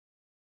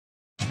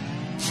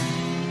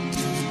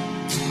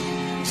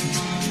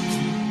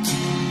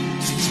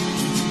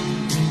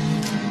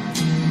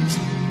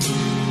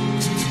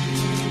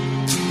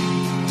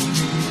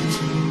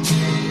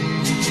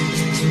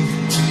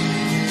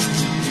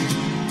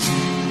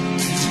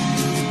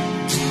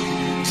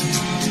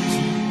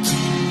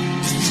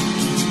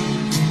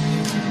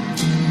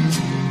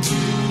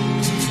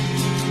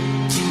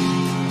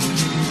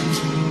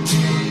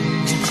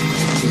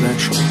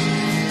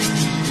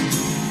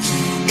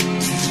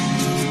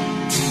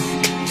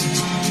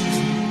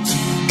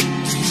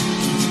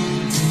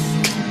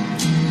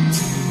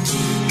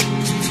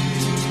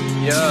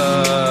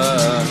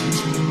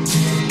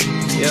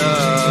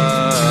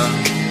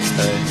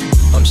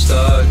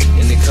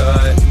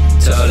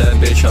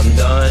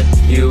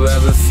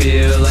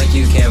feel like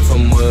you can't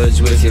form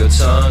words with your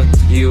tongue?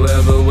 You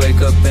ever wake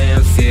up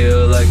and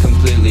feel like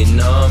completely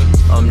numb?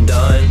 I'm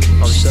done,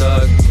 I'm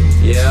stuck,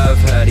 yeah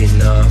I've had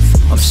enough.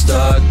 I'm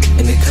stuck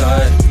in the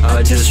cut,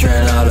 I just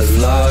ran out of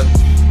luck.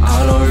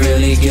 I don't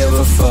really give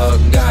a fuck,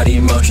 got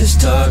emotions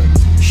tucked.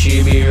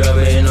 She be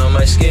rubbing on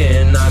my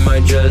skin, I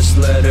might just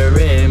let her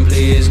in.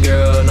 Please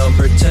girl, don't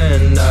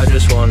pretend, I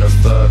just wanna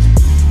fuck.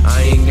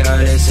 I ain't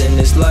guidance in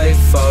this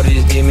life, all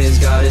these demons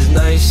got is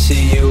nice.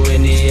 See you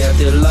in the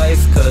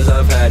afterlife, cause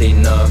I've had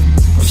enough.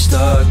 I'm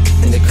stuck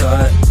in the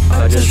cut,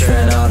 I just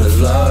ran out of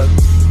luck.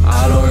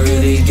 I don't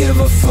really give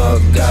a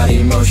fuck, got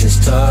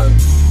emotions tucked.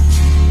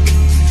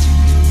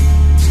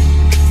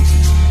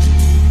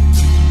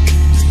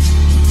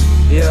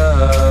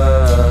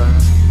 Yeah,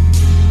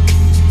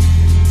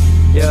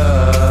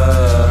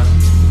 yeah,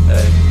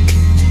 hey.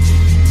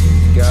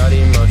 Got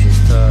emotions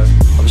tucked.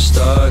 I'm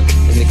stuck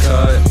in the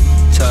cut,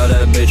 tell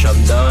that bitch I'm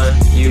done.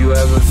 You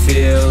ever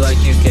feel like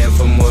you can't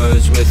form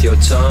words with your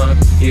tongue?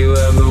 You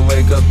ever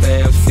wake up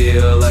and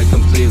feel like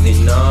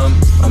completely numb?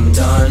 I'm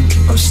done,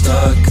 I'm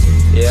stuck,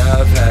 yeah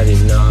I've had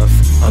enough.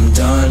 I'm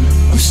done,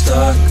 I'm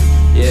stuck,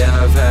 yeah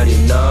I've had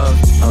enough.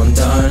 I'm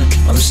done,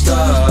 I'm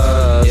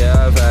stuck,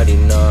 yeah I've had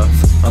enough.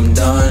 I'm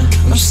done,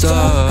 I'm stuck,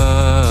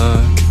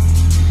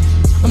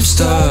 I'm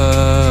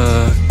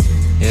stuck,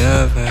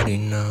 yeah I've had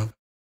enough.